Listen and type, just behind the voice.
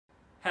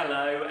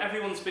Hello,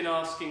 everyone's been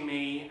asking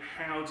me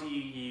how do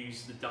you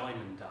use the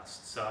diamond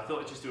dust, so I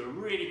thought I'd just do a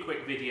really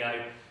quick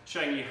video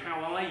showing you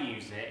how I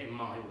use it in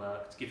my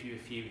work to give you a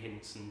few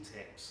hints and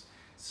tips.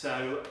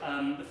 So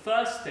the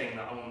first thing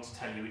that I want to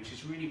tell you, which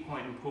is really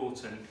quite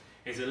important,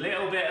 is a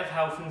little bit of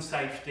health and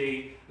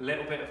safety, a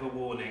little bit of a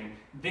warning.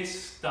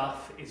 This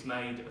stuff is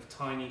made of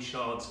tiny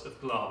shards of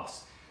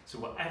glass. So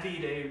whatever you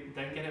do,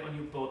 don't get it on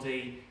your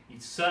body. You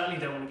certainly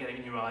don't want to get it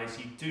in your eyes.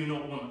 You do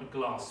not want a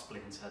glass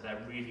splinter.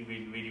 They're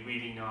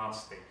really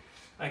nasty.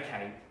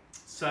 Okay,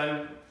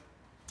 so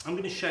I'm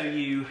going to show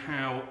you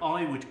how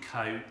I would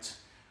coat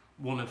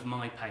one of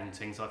my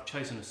paintings. I've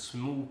chosen a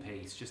small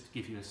piece just to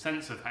give you a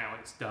sense of how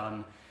it's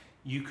done.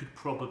 You could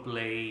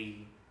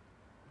probably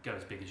go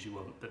as big as you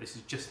want, but this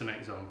is just an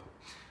example.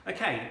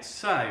 Okay,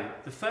 so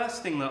the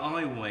first thing that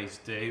I always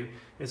do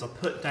is I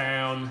put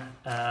down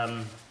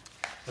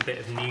a bit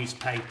of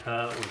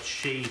newspaper or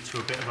sheet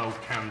or a bit of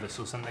old canvas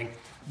or something.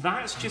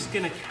 That's just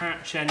going to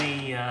catch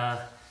any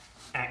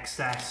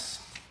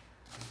excess.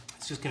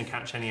 It's just going to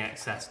catch any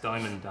excess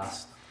diamond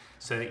dust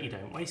so that you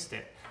don't waste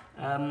it.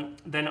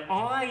 Then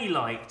I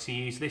like to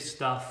use this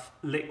stuff,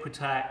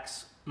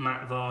 Liquitex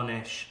matte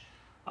varnish.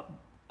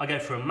 I go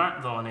for a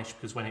matte varnish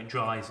because when it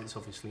dries it's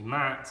obviously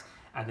matte,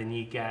 and then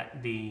you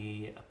get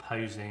the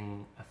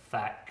opposing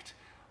effect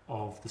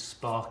of the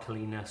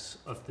sparkliness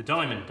of the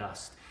diamond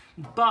dust.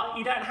 But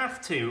you don't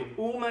have to.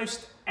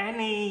 Almost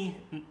any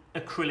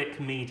acrylic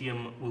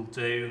medium will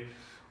do,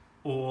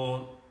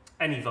 or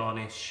any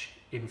varnish,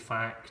 in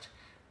fact.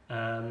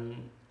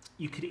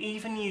 You could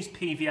even use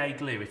PVA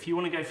glue. If you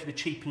want to go for the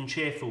cheap and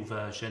cheerful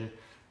version,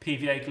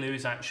 PVA glue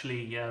is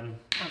actually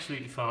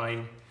absolutely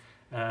fine,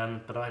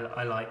 but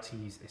I like to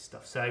use this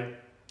stuff. So,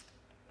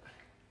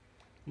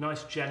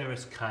 nice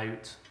generous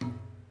coat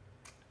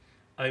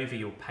over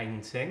your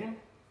painting.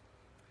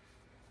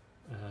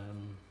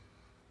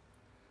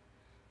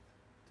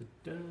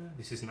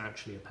 This isn't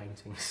actually a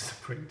painting, this is a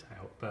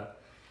printout,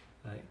 but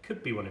it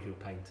could be one of your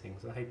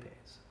paintings, I hope it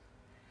is.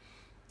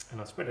 And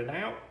I'll spread it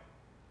out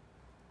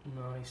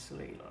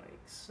nicely like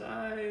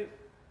so.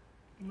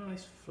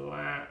 Nice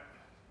flat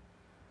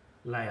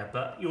layer,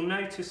 but you'll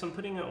notice I'm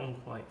putting it on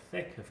quite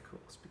thick, of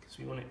course, because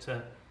we want it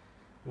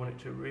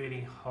to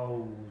really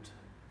hold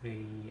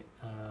the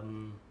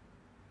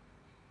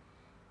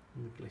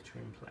glitter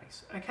in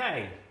place.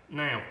 Okay,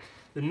 now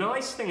the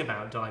nice thing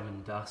about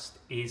diamond dust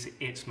is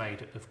it's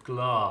made of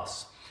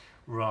glass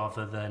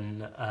rather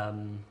than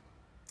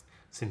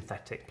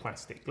synthetic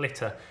plastic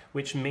glitter,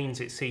 which means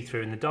it's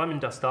see-through, and the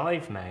diamond dust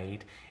I've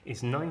made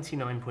is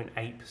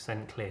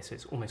 99.8% clear, so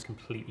it's almost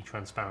completely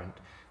transparent.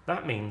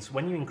 That means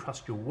when you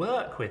encrust your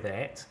work with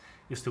it,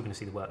 you're still going to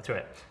see the work through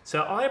it.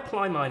 So I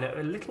apply mine at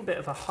a little bit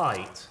of a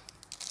height.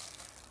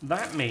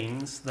 That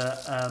means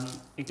that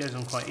it goes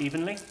on quite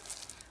evenly.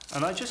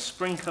 And I just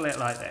sprinkle it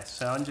like this.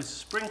 So I'm just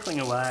sprinkling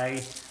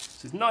away.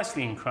 So it's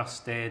nicely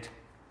encrusted.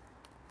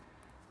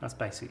 That's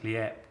basically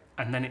it.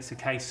 And then it's a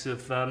case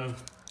of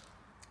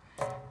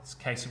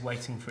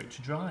waiting for it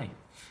to dry.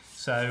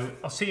 So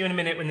I'll see you in a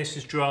minute when this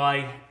is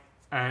dry,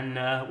 and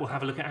we'll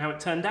have a look at how it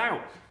turned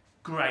out.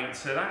 Great,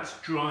 so that's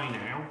dry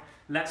now.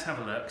 Let's have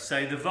a look.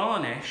 So the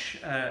varnish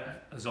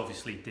has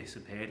obviously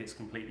disappeared. It's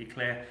completely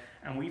clear,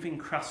 and we've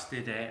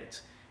encrusted it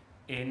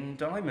in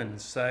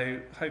diamonds, so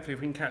hopefully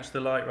we can catch the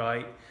light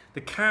right.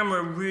 The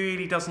camera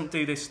really doesn't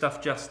do this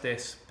stuff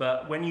justice,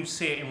 but when you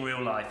see it in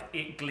real life,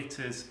 it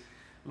glitters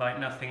like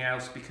nothing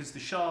else because the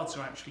shards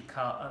are actually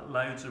cut at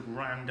loads of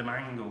random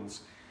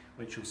angles,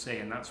 which you'll see,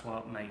 and that's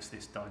what makes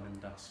this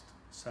diamond dust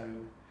so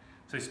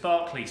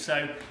sparkly.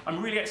 So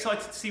I'm really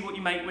excited to see what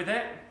you make with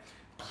it.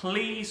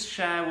 Please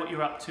share what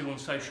you're up to on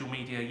social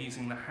media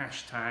using the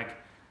hashtag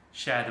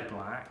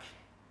 #ShareTheBlack,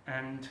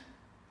 and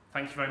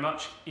thank you very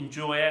much.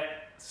 Enjoy it.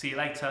 See you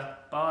later.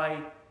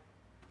 Bye.